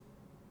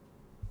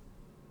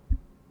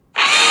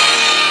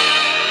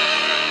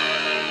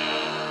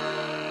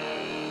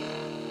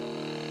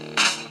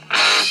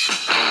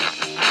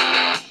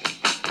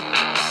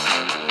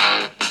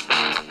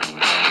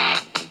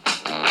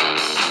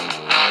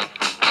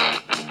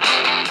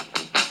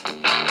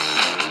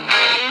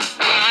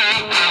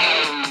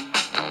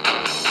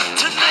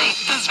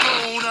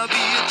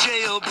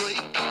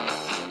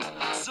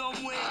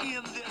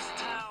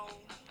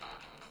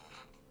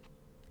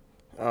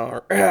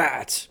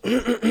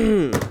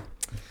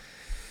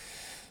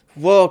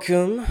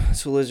Welcome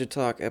to Lizard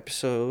Talk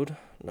episode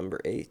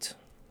number 8.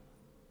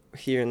 We're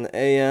here in the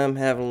AM,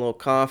 having a little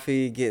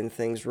coffee, getting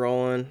things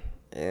rolling,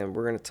 and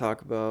we're going to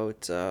talk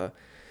about,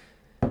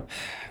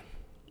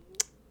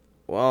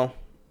 well,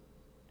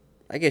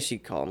 I guess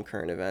you'd call them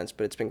current events,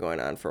 but it's been going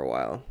on for a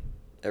while,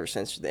 ever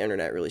since the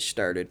internet really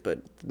started.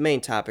 But the main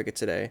topic of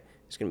today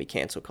is going to be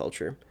cancel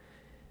culture.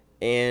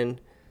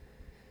 And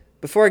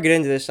before I get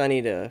into this, I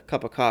need a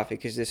cup of coffee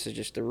because this is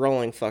just a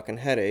rolling fucking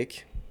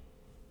headache.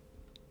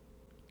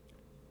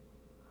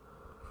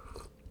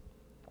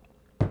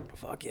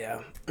 Fuck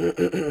yeah.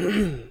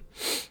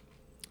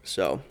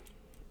 So,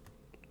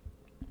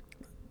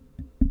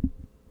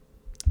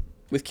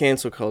 with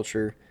cancel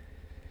culture,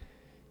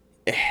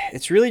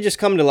 it's really just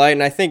come to light,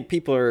 and I think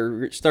people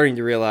are starting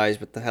to realize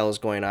what the hell is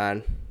going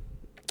on.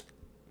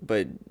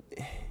 But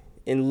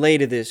in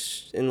light of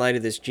this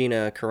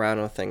Gina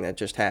Carano thing that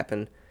just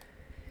happened,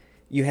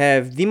 you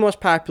have the most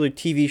popular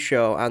TV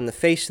show on the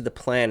face of the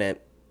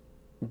planet.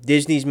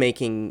 Disney's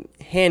making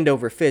hand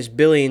over fist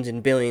billions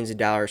and billions of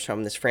dollars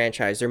from this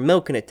franchise. They're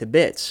milking it to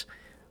bits.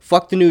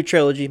 Fuck the new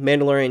trilogy.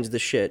 Mandalorian's the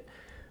shit.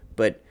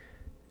 But,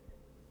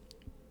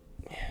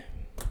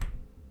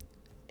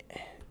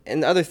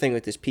 and the other thing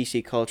with this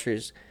PC culture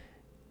is,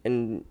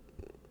 and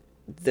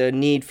the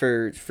need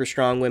for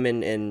strong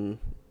women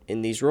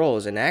in these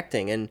roles and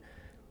acting. And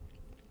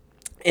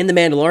in The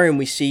Mandalorian,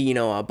 we see,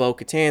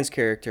 Bo-Katan's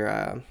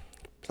character,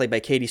 played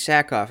by Katie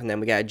Sackhoff, and then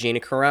we got Gina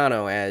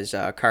Carano as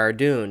Cara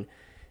Dune.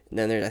 And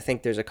then I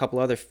think there's a couple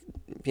other,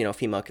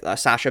 female,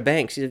 Sasha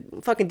Banks, she's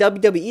a fucking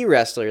WWE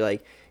wrestler,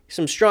 like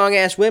some strong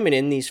ass women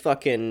in these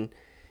prominent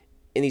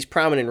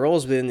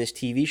roles within this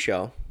TV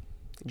show.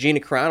 Gina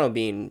Carano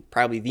being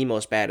probably the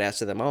most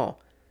badass of them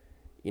all.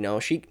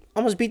 She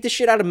almost beat the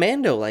shit out of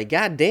Mando, like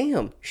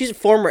goddamn. She's a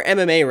former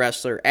MMA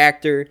wrestler,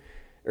 actress,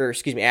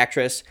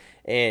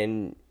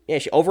 and yeah,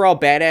 she overall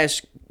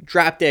badass,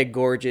 drop dead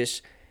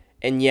gorgeous,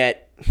 and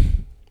yet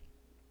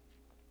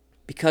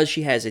because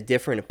she has a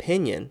different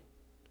opinion,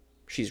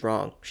 she's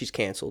wrong. She's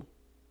canceled.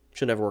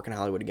 She'll never work in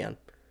Hollywood again.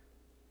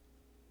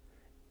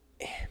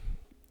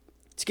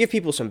 To give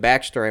people some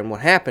backstory on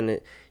what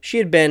happened, she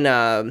had been,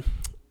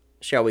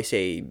 shall we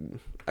say,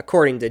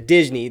 according to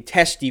Disney,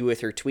 testy with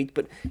her tweet,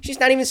 but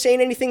she's not even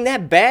saying anything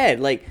that bad.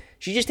 Like,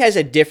 she just has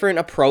a different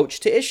approach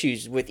to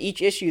issues. With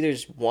each issue,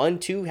 there's 1,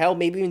 2, hell,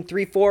 maybe even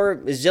 3, 4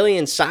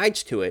 zillion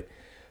sides to it.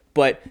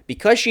 But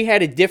because she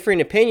had a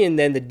different opinion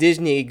than the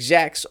Disney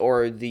execs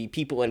or the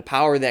people in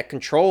power that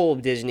control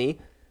Disney,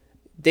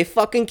 they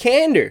fucking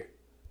canned her.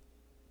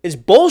 It's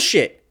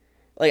bullshit.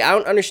 Like, I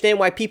don't understand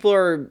why people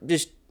are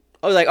just,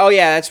 oh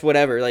yeah, that's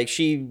whatever. Like,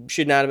 she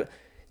should not have.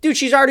 Dude,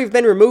 she's already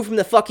been removed from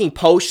the fucking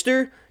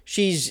poster.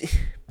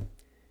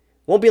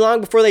 Won't be long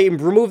before they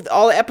remove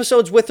all the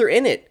episodes with her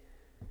in it.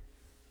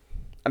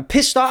 I'm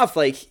pissed off.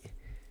 Like,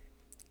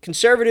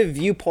 conservative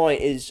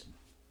viewpoint is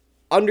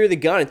under the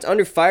gun. It's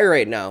under fire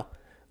right now.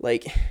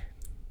 Like,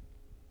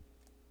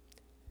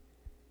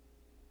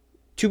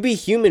 to be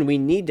human, we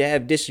need to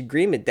have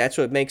disagreement. That's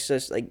what makes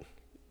us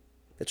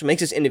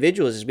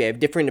individuals, is we have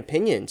different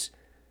opinions.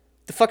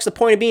 The fuck's the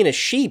point of being a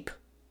sheep?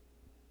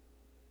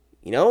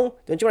 Don't you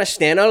want to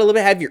stand out a little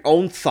bit, have your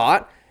own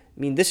thought? I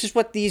mean, this is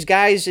what these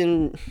guys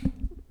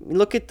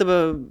look at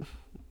the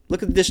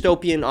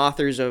dystopian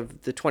authors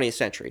of the 20th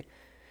century.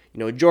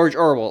 George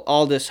Orwell,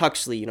 Aldous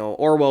Huxley,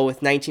 Orwell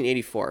with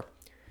 1984.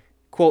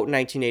 Quote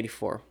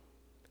 1984.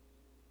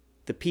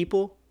 The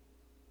people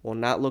will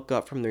not look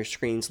up from their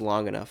screens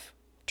long enough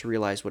to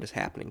realize what is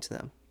happening to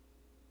them.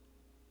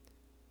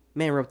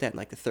 Man wrote that in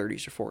like the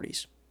 30s or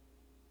 40s.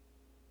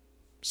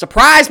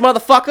 Surprise,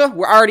 motherfucker!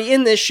 We're already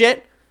in this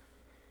shit.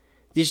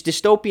 These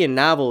dystopian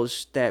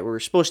novels that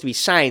were supposed to be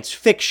science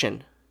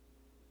fiction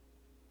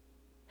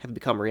have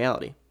become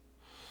reality.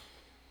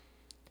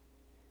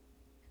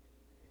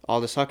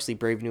 Aldous Huxley,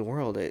 Brave New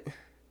World.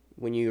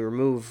 When you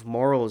remove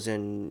morals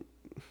and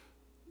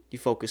you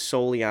focus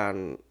solely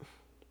on,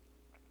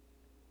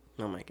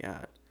 oh my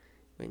God,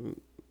 when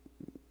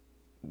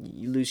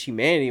you lose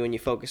humanity when you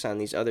focus on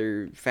these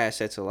other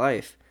facets of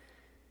life.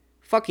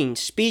 Fucking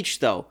speech,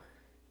 though.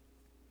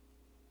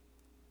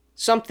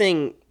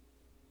 Something,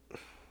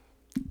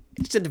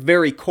 it's at the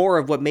very core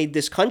of what made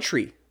this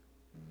country.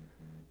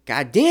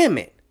 God damn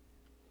it.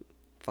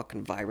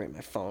 Fucking vibrate my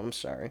phone, I'm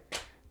sorry.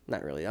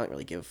 Not really, I don't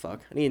really give a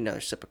fuck. I need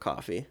another sip of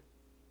coffee.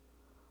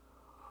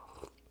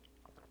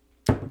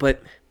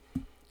 But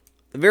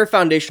the very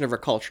foundation of our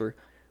culture,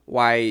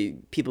 why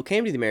people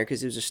came to the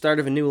Americas, it was the start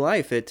of a new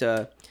life.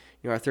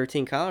 Our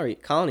 13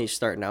 colonies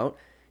starting out,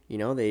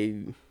 they,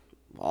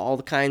 all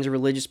the kinds of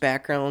religious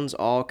backgrounds,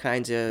 all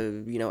kinds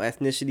of,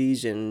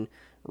 ethnicities and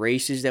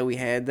races that we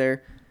had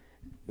there,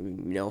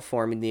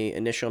 forming the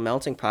initial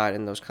melting pot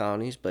in those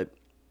colonies. But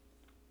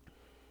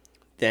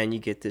then you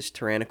get this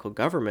tyrannical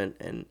government,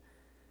 and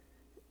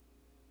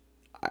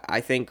I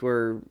think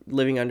we're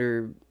living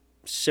under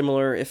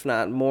similar, if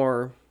not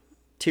more,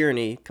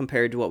 tyranny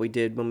compared to what we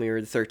did when we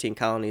were the 13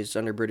 colonies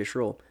under British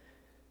rule.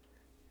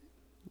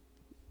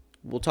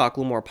 we'll talk a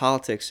little more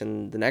politics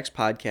in the next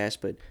podcast,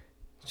 but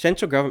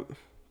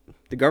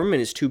the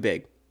government is too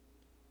big.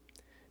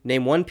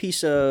 Name one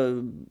piece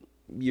of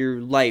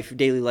your life,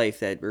 daily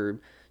life, or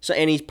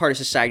any part of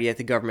society that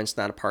the government's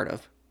not a part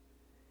of.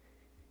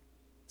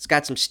 It's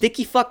got some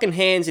sticky fucking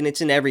hands and it's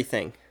in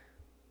everything.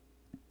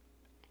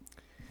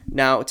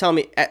 Now,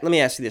 let me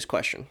ask you this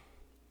question.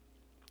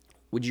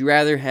 Would you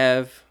rather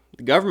have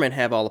the government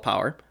have all the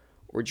power,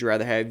 or would you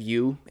rather have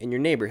you and your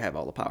neighbor have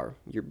all the power?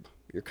 Your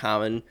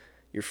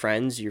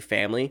friends, your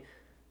family.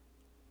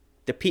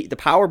 The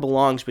power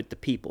belongs with the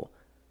people.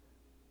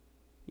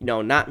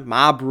 Not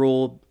mob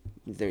rule.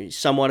 There's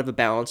somewhat of a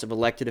balance of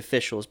elected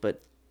officials,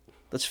 but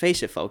let's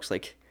face it, folks.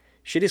 Like,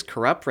 shit is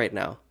corrupt right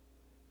now.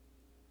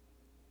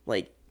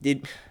 Like,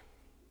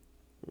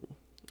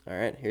 all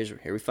right,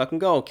 here we fucking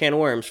go. Can of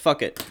worms.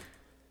 Fuck it.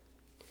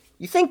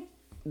 You think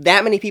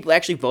that many people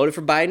actually voted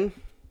for Biden?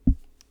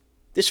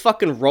 This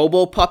fucking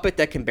robo puppet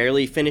that can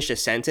barely finish a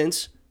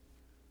sentence.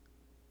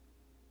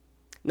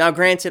 Now,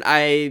 granted,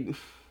 I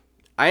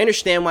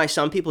understand why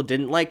some people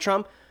didn't like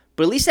Trump,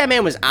 but at least that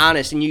man was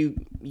honest, and you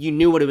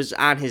knew what was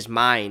on his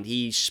mind.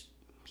 He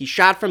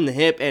shot from the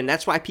hip, and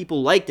that's why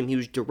people liked him. He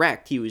was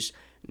direct. He was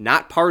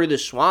not part of the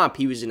swamp.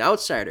 He was an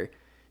outsider.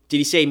 Did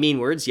he say mean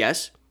words?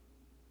 Yes.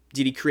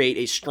 Did he create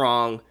a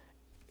strong,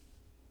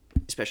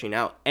 especially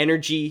now,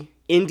 energy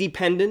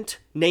independent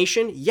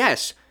nation?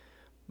 Yes.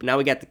 But now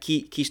we got the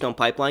Keystone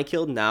Pipeline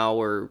killed. Now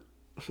we're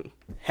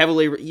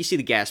heavily, you see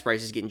the gas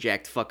prices getting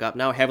jacked the fuck up.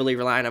 Now heavily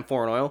relying on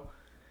foreign oil.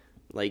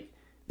 Like,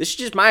 this is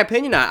just my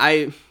opinion.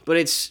 I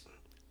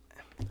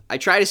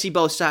try to see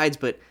both sides,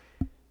 but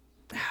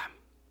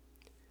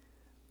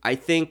I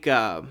think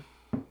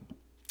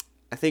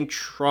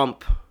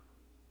Trump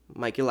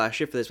might get a lot of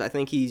shit for this, but I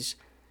think he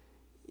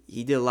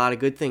did a lot of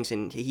good things,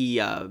 and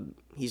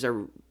he's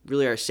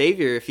really our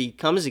savior if he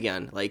comes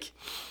again. Like,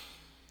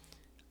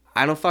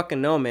 I don't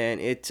fucking know, man.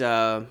 It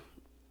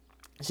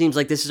seems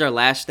like this is our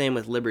last stand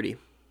with liberty.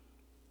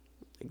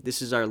 Like,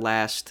 this is our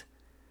last,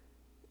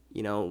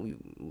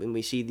 when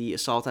we see the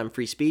assault on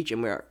free speech,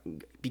 and we're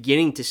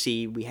beginning to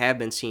see, we have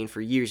been seeing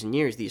for years and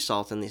years, the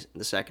assault on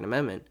the Second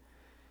Amendment.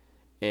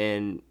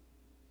 And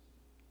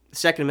the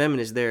Second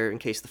Amendment is there in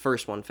case the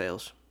first one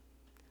fails.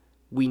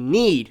 We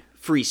need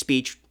free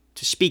speech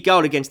to speak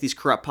out against these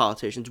corrupt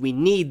politicians. We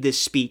need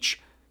this speech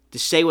to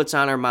say what's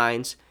on our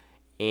minds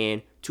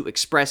and to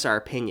express our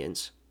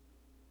opinions.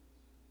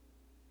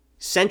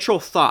 Central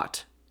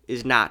thought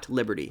is not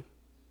liberty.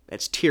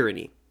 That's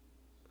tyranny.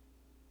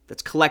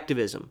 That's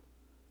collectivism.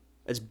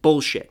 That's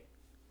bullshit.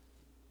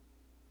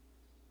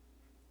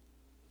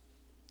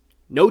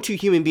 No two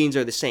human beings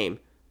are the same.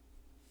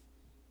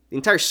 The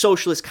entire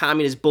socialist,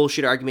 communist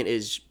bullshit argument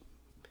is,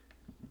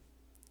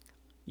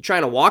 you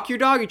trying to walk your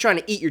dog or you trying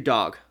to eat your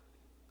dog?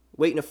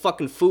 Waiting a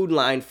fucking food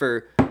line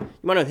for, you want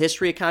to know the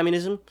history of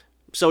communism?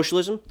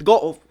 Socialism? The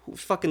goal of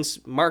fucking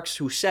Marx,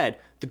 who said,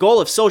 the goal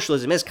of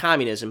socialism is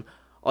communism.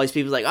 All these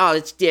people are like, oh,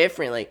 it's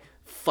different. Like,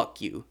 fuck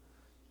you.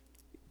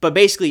 But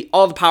basically,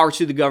 all the power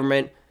to the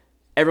government,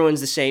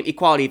 everyone's the same,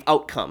 equality of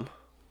outcome.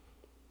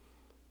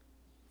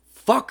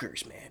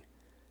 Fuckers, man.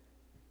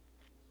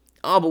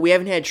 Oh, but we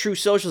haven't had true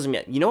socialism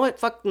yet. You know what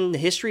fucking the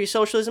history of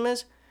socialism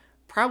is?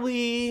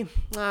 Probably,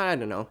 I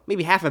don't know,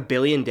 maybe 500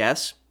 million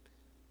deaths.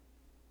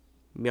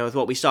 With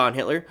what we saw in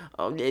Hitler.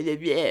 Oh,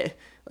 yeah.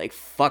 Like,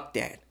 fuck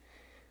that.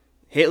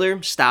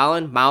 Hitler,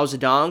 Stalin, Mao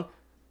Zedong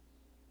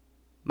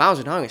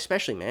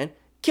especially, man.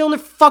 Killing their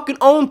fucking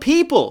own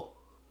people.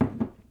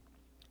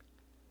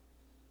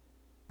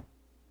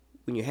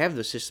 When you have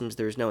those systems,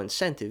 there's no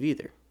incentive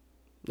either.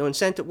 No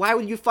incentive. Why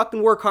would you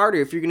fucking work harder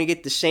if you're going to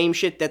get the same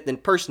shit that the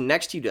person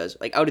next to you does?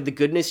 Like, out of the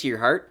goodness of your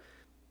heart?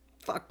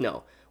 Fuck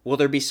no. Will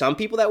there be some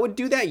people that would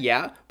do that?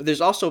 Yeah. But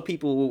there's also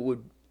people who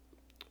would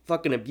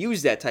fucking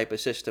abuse that type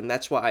of system.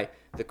 That's why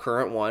the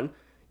current one,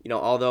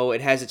 although it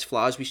has its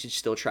flaws, we should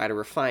still try to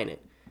refine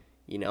it.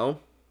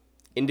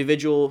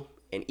 Individual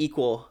and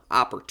equal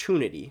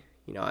opportunity.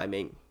 I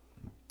mean,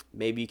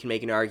 maybe you can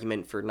make an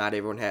argument for not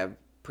everyone have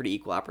pretty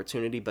equal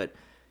opportunity, but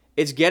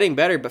it's getting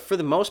better. But for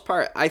the most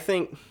part, I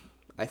think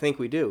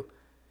we do.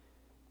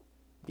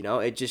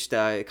 It just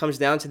it comes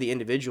down to the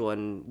individual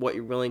and what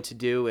you're willing to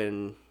do,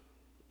 and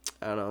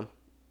I don't know.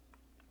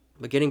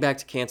 But getting back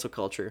to cancel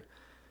culture,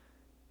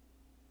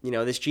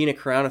 this Gina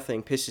Carano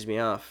thing pisses me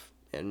off,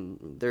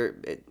 and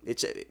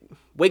it's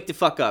wake the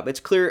fuck up. It's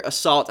clear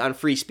assault on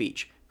free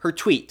speech. Her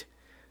tweet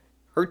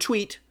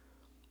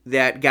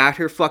that got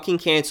her fucking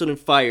canceled and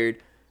fired,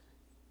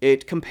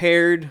 it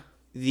compared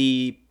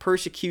the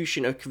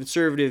persecution of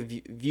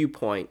conservative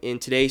viewpoint in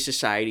today's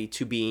society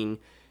to being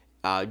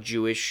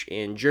Jewish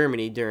in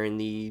Germany during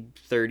the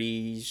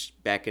 30s,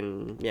 back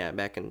in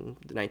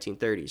the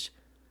 1930s.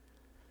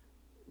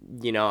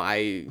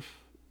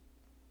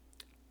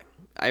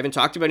 I haven't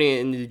talked about it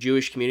in the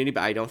Jewish community,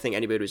 but I don't think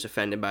anybody was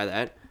offended by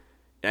that.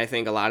 And I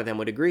think a lot of them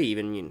would agree.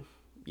 Even,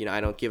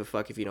 I don't give a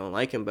fuck if you don't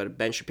like him, but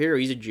Ben Shapiro,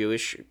 he's a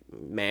Jewish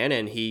man,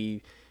 and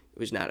he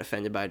was not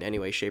offended by it in any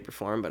way, shape, or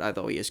form, but I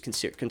thought he is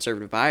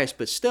conservative bias.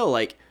 But still,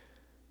 like,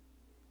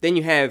 Then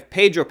you have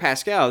Pedro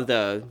Pascal,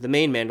 the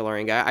main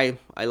Mandalorian guy.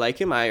 I like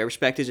him. I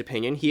respect his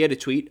opinion. He had a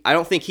tweet. I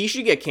don't think he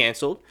should get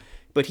canceled,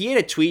 but he had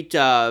a tweet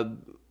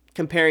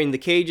comparing the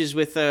cages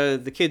with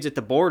the kids at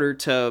the border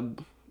to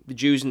the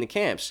Jews in the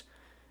camps.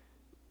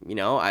 You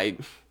know, I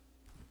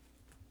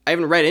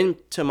haven't read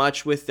into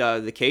much with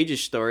the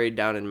cages story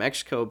down in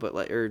Mexico,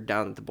 or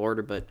down at the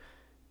border. But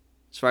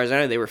as far as I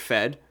know, they were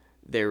fed.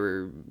 They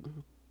were.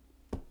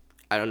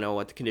 I don't know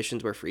what the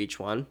conditions were for each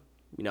one.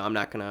 You know, I'm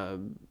not gonna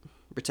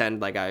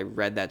pretend like I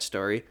read that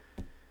story,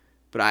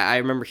 but I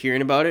remember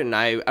hearing about it, and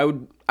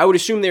I would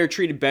assume they were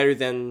treated better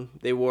than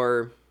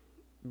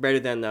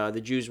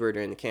the Jews were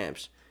during the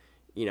camps.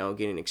 You know,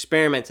 getting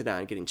experimented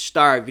on, getting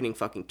starved, getting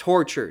fucking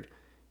tortured,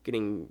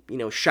 getting, you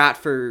know, shot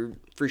for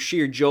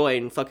sheer joy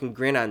and fucking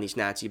grin on these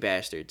Nazi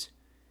bastards.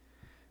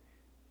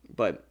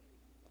 But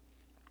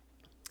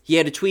he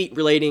had a tweet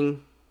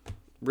relating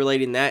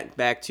that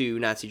back to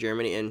Nazi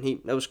Germany,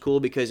 and that was cool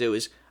because it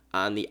was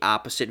on the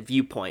opposite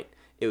viewpoint.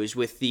 It was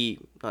with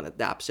not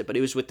the opposite, but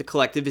it was with the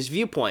collectivist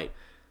viewpoint.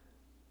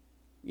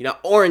 You know,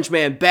 Orange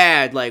Man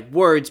bad, like,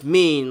 words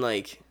mean,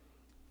 like,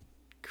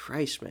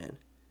 Christ, man.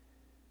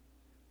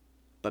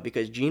 But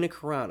because Gina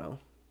Carano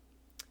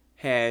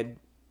had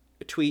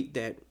a tweet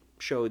that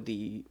showed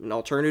an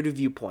alternative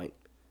viewpoint,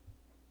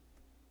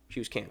 she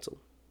was canceled.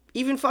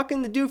 Even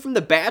fucking the dude from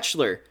The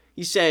Bachelor,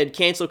 he said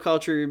cancel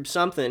culture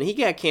something, he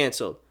got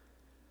canceled.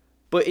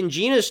 But in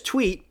Gina's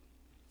tweet,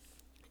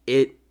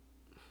 she's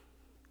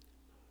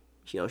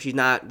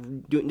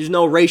not doing, there's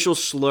no racial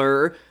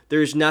slur,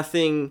 there's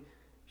nothing,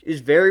 it's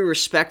very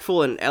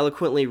respectful and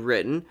eloquently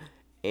written,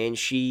 and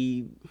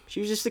she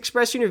was just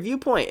expressing her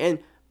viewpoint. And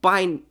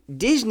by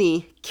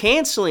Disney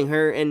canceling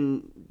her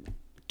and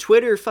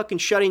Twitter fucking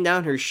shutting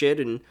down her shit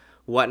and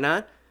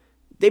whatnot,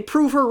 they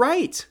prove her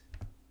right.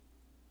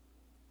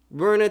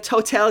 We're in a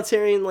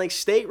totalitarian like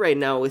state right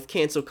now with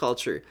cancel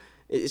culture.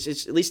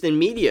 It's at least in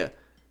media.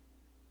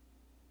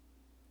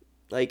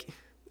 Like,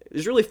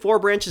 there's really 4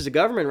 branches of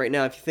government right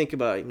now if you think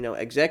about it. You know,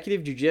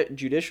 executive,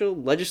 judicial,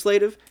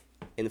 legislative,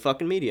 and the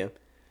fucking media.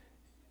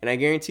 And I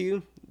guarantee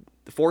you,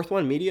 the 4th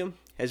one, media,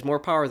 has more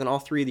power than all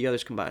 3 of the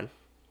others combined.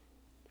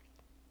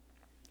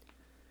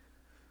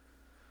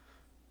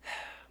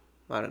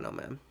 I don't know,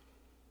 man.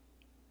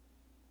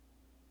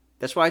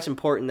 That's why it's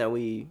important that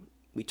we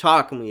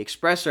talk and we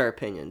express our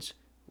opinions.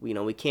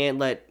 We can't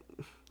let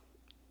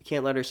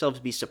ourselves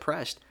be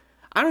suppressed.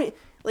 I don't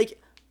like.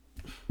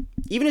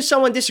 Even if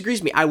someone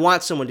disagrees with me, I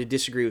want someone to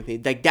disagree with me.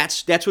 Like,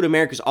 that's what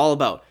America's all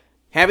about.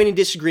 Having a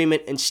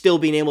disagreement and still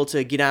being able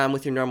to get on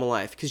with your normal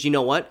life. Because you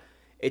know what?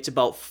 It's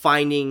about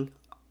finding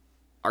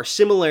our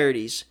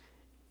similarities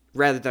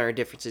rather than our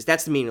differences.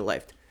 That's the meaning of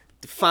life.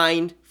 To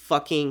find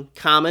fucking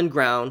common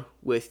ground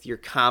with your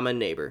common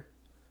neighbor.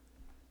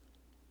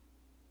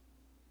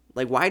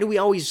 Like, why do we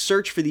always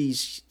search for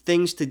these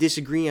things to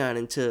disagree on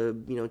and to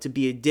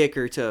be a dick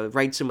or to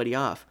write somebody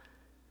off?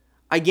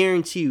 I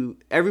guarantee you,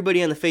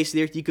 everybody on the face of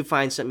the earth, you could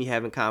find something you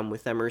have in common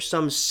with them or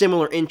some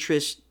similar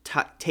interest,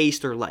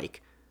 taste, or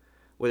like.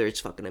 Whether it's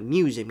fucking a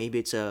music, maybe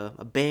it's a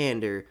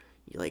band, or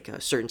you like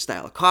a certain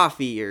style of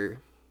coffee or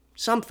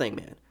something,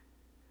 man.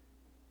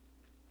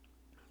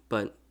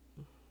 But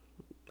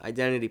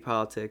identity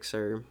politics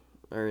are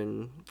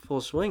in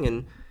full swing,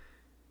 and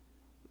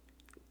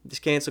this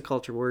cancel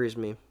culture worries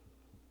me.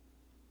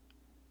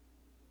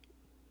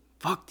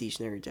 Fuck these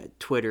nerds at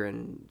Twitter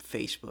and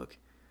Facebook.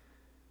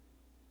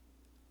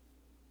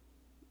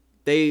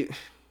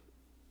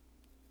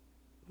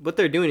 What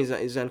they're doing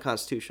is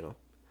unconstitutional.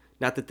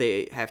 Not that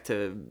they have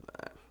to,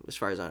 as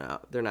far as I know,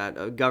 they're not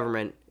a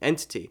government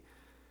entity.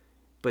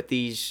 But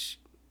these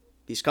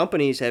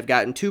companies have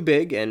gotten too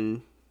big,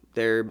 and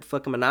they're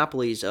fucking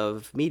monopolies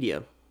of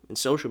media and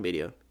social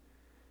media.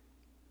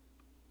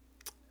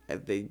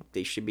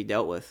 They should be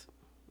dealt with,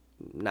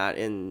 not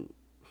in,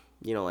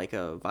 like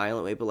a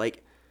violent way, but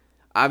like,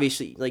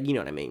 obviously, like, you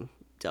know what I mean,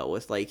 dealt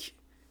with, like,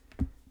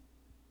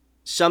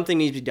 something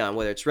needs to be done,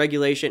 whether it's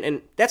regulation,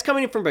 and that's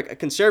coming from a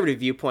conservative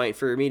viewpoint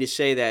for me to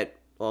say that,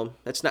 well,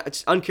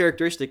 it's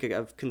uncharacteristic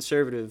of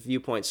conservative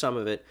viewpoint, some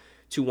of it,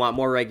 to want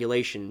more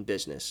regulation in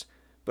business.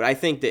 But I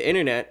think the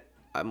internet,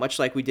 much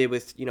like we did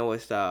with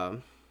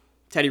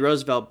Teddy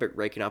Roosevelt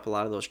breaking up a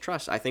lot of those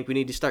trusts, I think we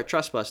need to start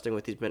trust busting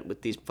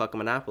with these fucking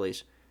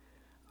monopolies.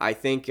 I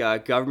think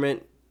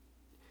government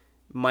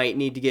might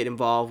need to get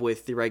involved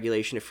with the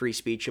regulation of free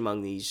speech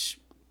among these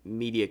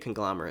media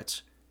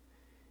conglomerates.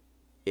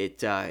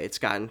 It's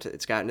gotten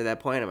to that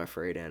point, I'm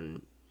afraid,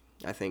 and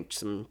I think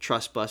some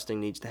trust busting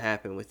needs to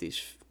happen with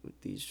these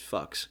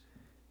fucks.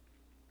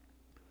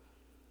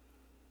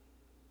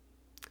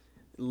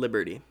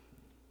 Liberty.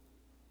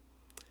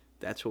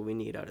 That's what we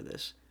need out of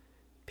this.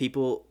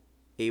 People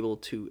able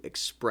to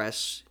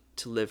express,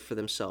 to live for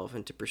themselves,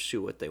 and to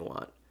pursue what they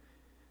want.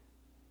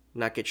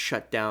 Not get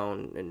shut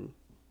down and,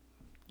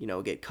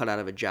 get cut out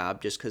of a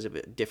job just because of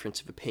a difference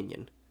of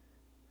opinion.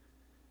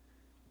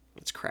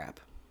 It's crap.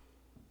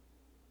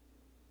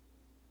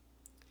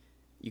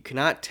 You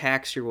cannot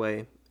tax your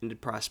way into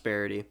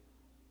prosperity.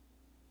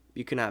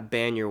 You cannot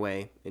ban your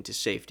way into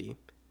safety.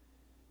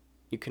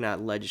 You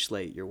cannot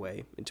legislate your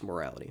way into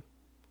morality.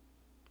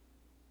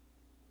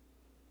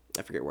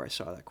 I forget where I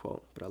saw that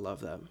quote, but I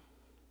love that.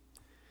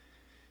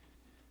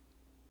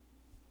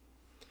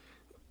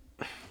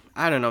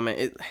 I don't know,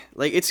 man.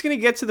 It's gonna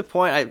get to the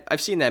point.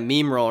 I've seen that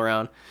meme roll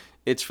around.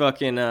 It's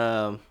fucking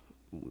that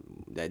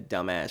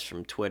dumbass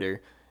from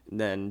Twitter, and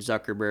then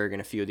Zuckerberg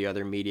and a few of the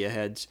other media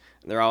heads.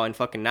 And they're all in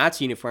fucking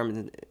Nazi uniforms,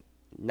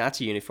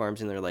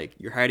 and they're like,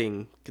 "You're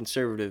hiding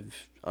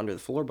conservative under the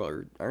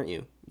floorboard, aren't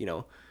you?" You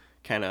know,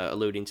 kind of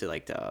alluding to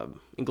like the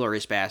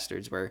Inglourious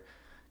Bastards, where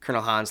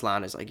Colonel Hans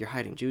Landa is like, "You're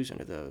hiding Jews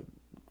under the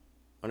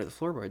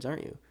floorboards,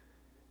 aren't you?"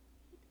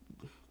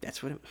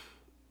 That's what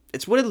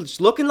it's what it's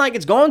looking like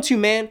it's going to,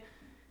 man.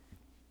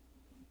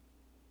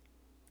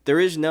 There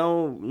is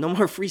no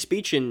more free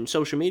speech in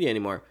social media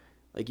anymore.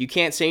 Like, you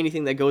can't say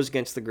anything that goes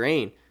against the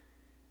grain.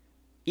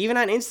 Even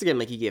on Instagram,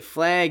 like, you get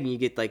flagged and you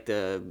get like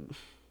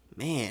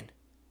man,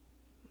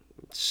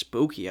 it's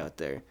spooky out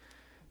there.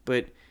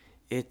 But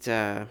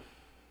I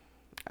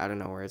don't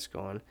know where it's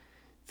going.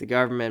 The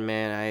government,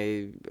 man,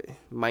 I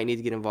might need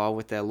to get involved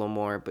with that a little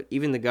more. But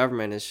even the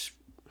government is,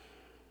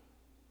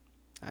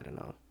 I don't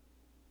know.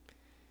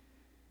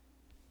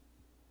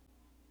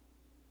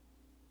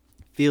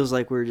 Feels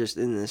like we're just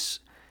in this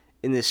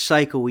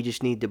cycle we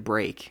just need to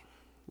break.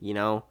 You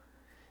know,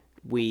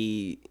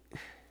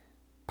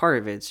 part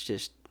of it's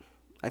just,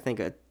 I think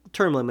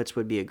term limits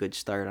would be a good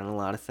start on a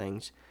lot of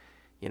things.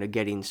 You know,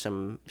 getting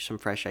some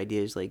fresh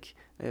ideas. Like,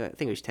 I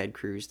think it was Ted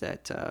Cruz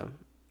that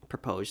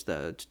proposed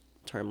the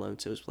term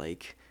limits. It was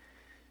like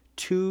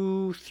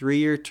 2-3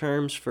 year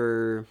terms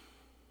for,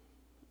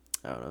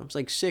 I don't know. It's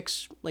like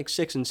 6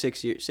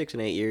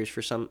 and 8 years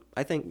for some.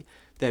 I think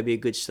that'd be a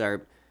good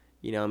start.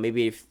 You know,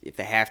 maybe if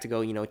they have to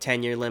go,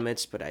 10-year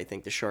limits, but I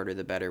think the shorter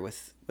the better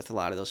with a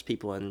lot of those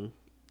people in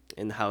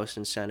the House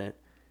and Senate.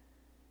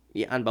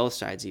 Yeah, on both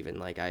sides even.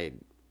 Like, I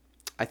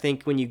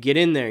think when you get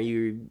in there,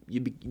 you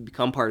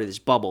become part of this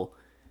bubble,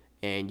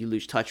 and you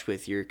lose touch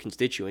with your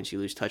constituents. You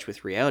lose touch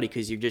with reality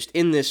because you're just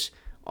in this.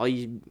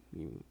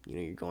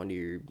 You're going to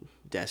your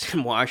desk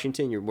in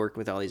Washington. You're working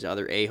with all these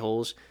other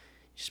a-holes,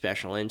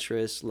 special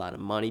interests, a lot of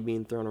money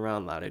being thrown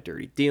around, a lot of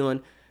dirty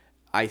dealing.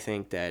 I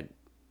think that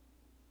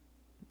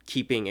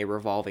keeping a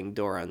revolving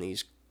door on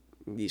these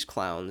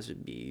clowns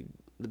would be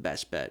the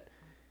best bet.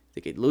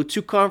 They get a little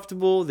too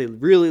comfortable. They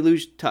really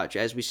lose touch,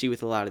 as we see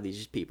with a lot of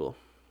these people.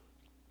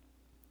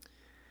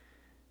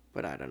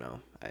 But I don't know.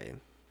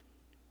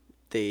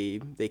 They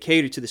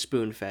cater to the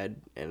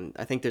spoon-fed, and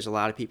I think there's a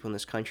lot of people in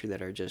this country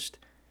that are just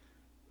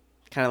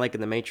kind of like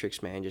in the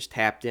Matrix, man, just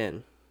tapped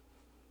in.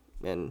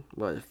 And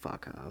what the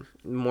fuck?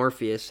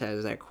 Morpheus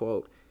has that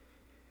quote.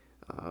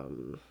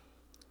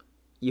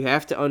 You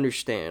have to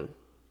understand,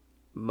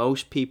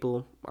 most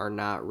people are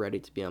not ready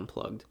to be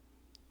unplugged.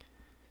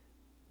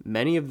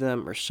 Many of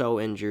them are so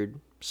injured,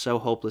 so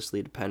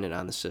hopelessly dependent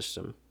on the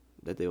system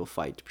that they will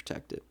fight to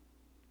protect it.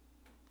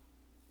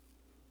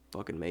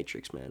 Fucking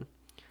Matrix, man.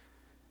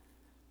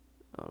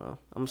 I don't know.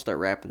 I'm going to start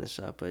wrapping this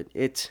up, but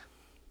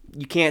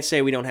you can't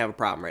say we don't have a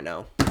problem right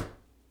now.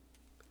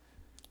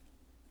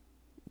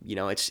 You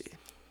know, it's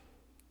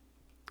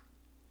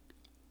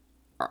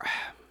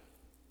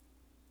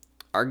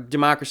our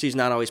democracy is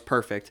not always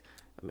perfect.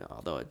 I mean,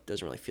 although it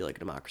doesn't really feel like a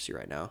democracy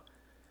right now,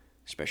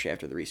 especially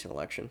after the recent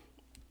election.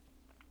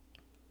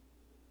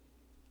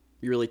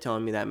 You're really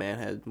telling me that man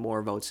had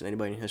more votes than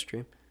anybody in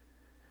history?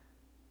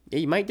 Yeah,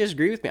 you might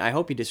disagree with me. I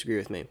hope you disagree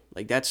with me.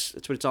 Like, that's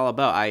what it's all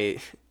about. I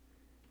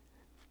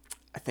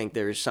think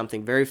there's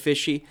something very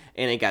fishy,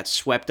 and it got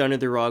swept under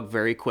the rug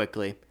very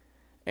quickly.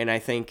 And I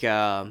think,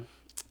 get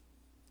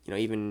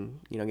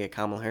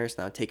Kamala Harris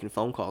now taking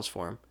phone calls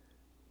for him.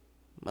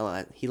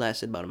 Well, he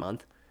lasted about a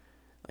month.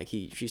 Like,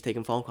 she's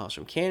taking phone calls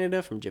from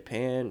Canada, from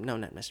Japan. No,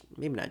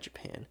 maybe not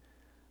Japan.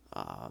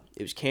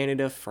 It was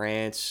Canada,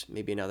 France,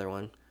 maybe another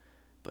one.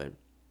 But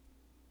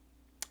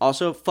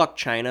also, fuck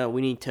China.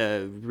 We need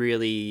to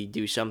really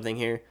do something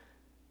here.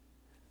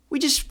 We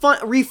just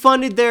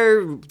refunded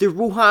their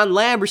Wuhan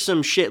lab or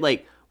some shit.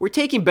 Like, we're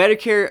taking better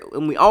care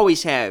than we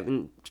always have.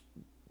 In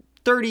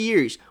 30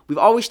 years, we've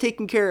always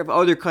taken care of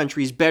other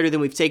countries better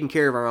than we've taken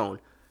care of our own.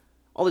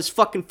 All this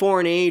fucking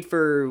foreign aid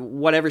for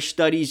whatever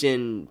studies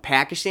in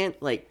Pakistan.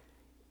 Like,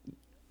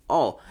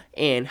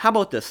 and how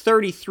about the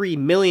 $33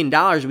 million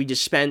we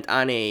just spent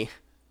on a,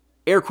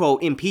 air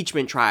quote,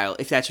 impeachment trial,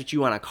 if that's what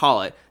you want to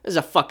call it. This is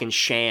a fucking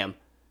sham.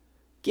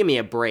 Give me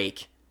a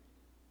break.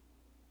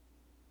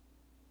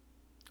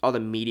 All the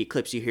media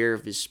clips you hear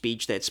of his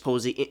speech that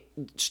supposedly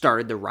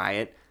started the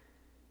riot.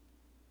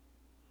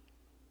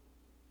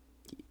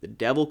 The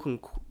devil can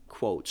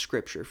quote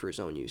scripture for his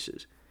own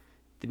uses.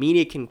 The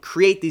media can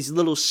create these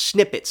little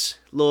snippets,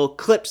 little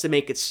clips that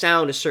make it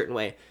sound a certain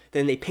way.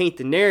 Then they paint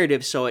the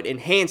narrative so it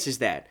enhances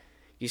that.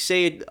 You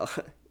say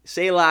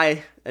a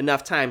lie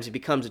enough times, it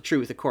becomes a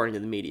truth according to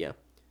the media.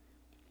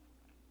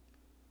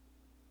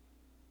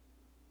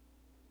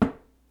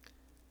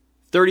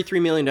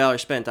 $33 million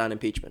spent on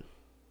impeachment.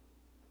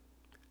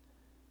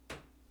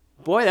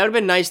 Boy, that would have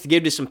been nice to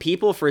give to some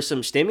people for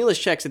some stimulus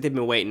checks that they've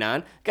been waiting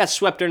on. Got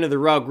swept under the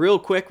rug real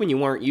quick when you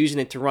weren't using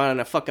it to run on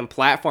a fucking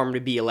platform to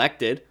be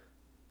elected.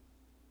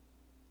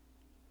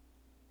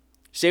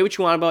 Say what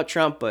you want about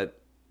Trump, but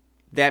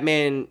that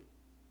man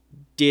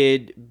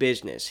did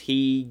business.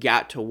 He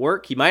got to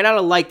work. He might not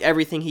have liked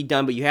everything he'd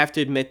done, but you have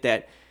to admit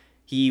that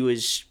he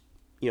was,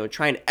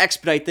 trying to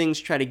expedite things,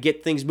 try to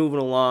get things moving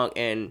along,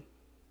 and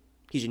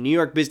he's a New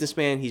York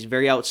businessman. He's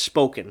very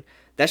outspoken.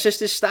 That's just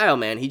his style,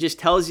 man. He just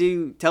tells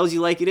you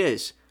like it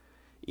is.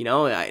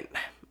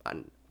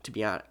 To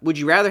be honest, would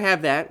you rather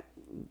have that,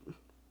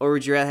 or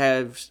would you rather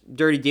have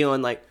dirty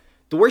dealing? Like,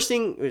 the worst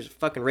thing, it was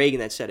fucking Reagan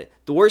that said it.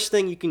 The worst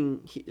thing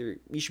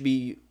you should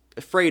be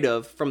afraid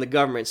of from the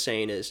government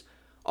saying is,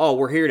 oh,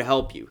 we're here to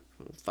help you.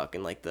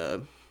 Fucking like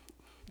the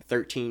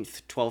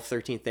 12th,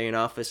 13th day in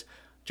office,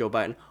 Joe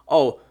Biden.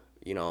 Oh,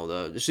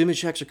 the stimulus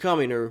checks are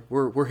coming, or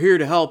we're here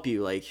to help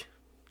you. Like,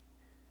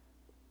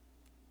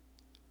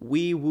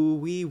 wee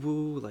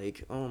woo,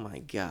 like, oh my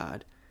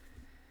God.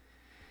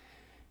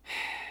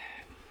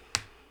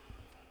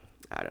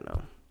 I don't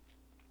know.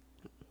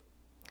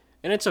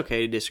 And it's okay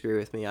to disagree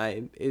with me.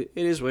 It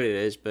is what it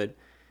is, but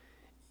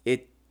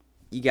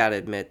you gotta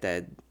admit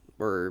that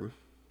we're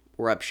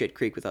up shit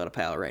creek without a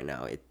paddle right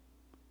now.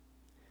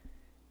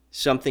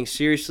 Something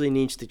seriously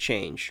needs to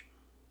change.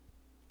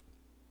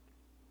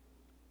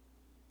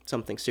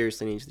 Something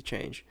seriously needs to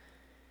change.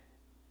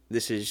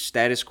 This is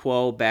status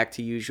quo, back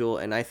to usual,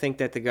 and I think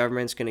that the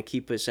government's going to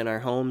keep us in our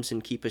homes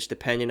and keep us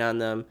dependent on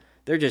them.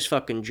 They're just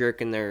fucking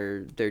jerking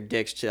their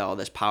dicks to all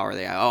this power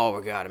they have. Oh,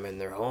 we got them in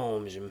their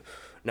homes, and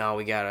now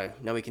we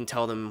can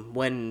tell them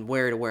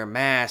where to wear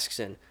masks,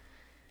 and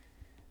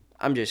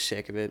I'm just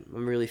sick of it.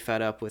 I'm really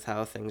fed up with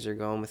how things are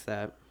going with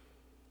that.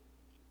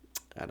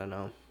 I don't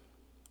know.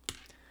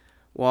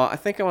 Well, I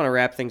think I want to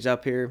wrap things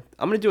up here.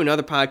 I'm going to do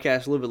another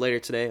podcast a little bit later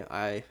today.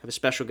 I have a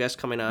special guest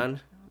coming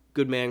on,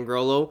 good man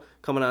Grollo,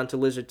 coming on to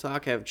Lizard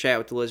Talk, have a chat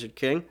with the Lizard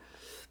King.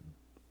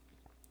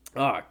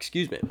 Oh,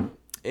 excuse me.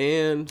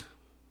 And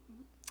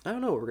I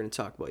don't know what we're going to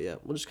talk about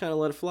yet. We'll just kind of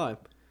let it fly.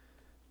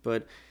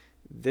 But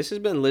this has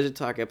been Lizard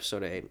Talk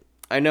episode 8.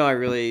 I know I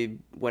really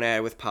went at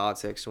it with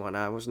politics and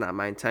whatnot. It was not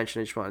my intention.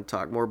 I just wanted to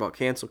talk more about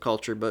cancel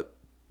culture, but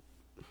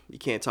you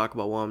can't talk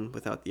about one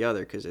without the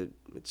other because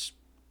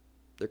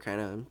they're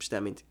kind of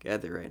stemming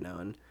together right now,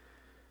 and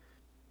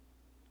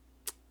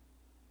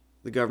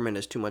the government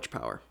has too much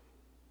power.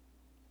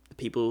 The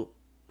people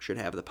should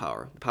have the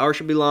power. The power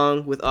should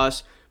belong with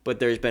us, but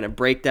there's been a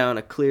breakdown,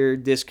 a clear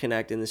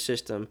disconnect in the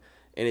system,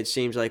 and it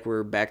seems like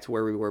we're back to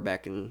where we were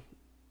back in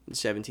the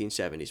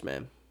 1770s,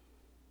 man.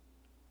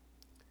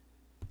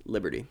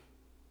 Liberty.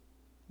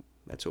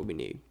 That's what we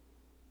need.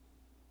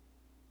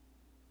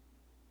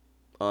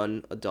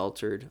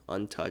 Unadulterated,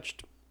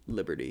 untouched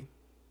liberty.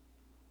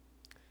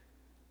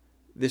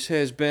 This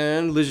has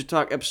been Lizard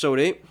Talk episode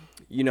 8.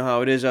 You know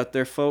how it is out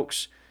there,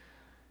 folks.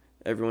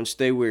 Everyone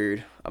stay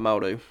weird. I'm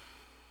outer.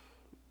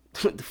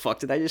 What the fuck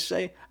did I just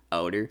say?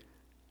 Outer.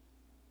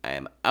 I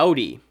am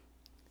outie.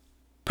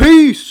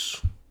 Peace!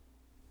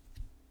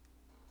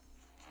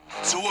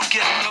 So we're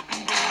getting up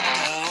and going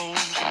down.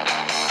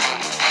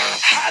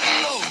 High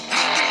and low,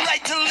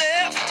 right to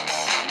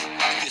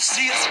left. If you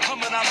see us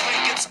coming, I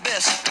think it's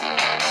best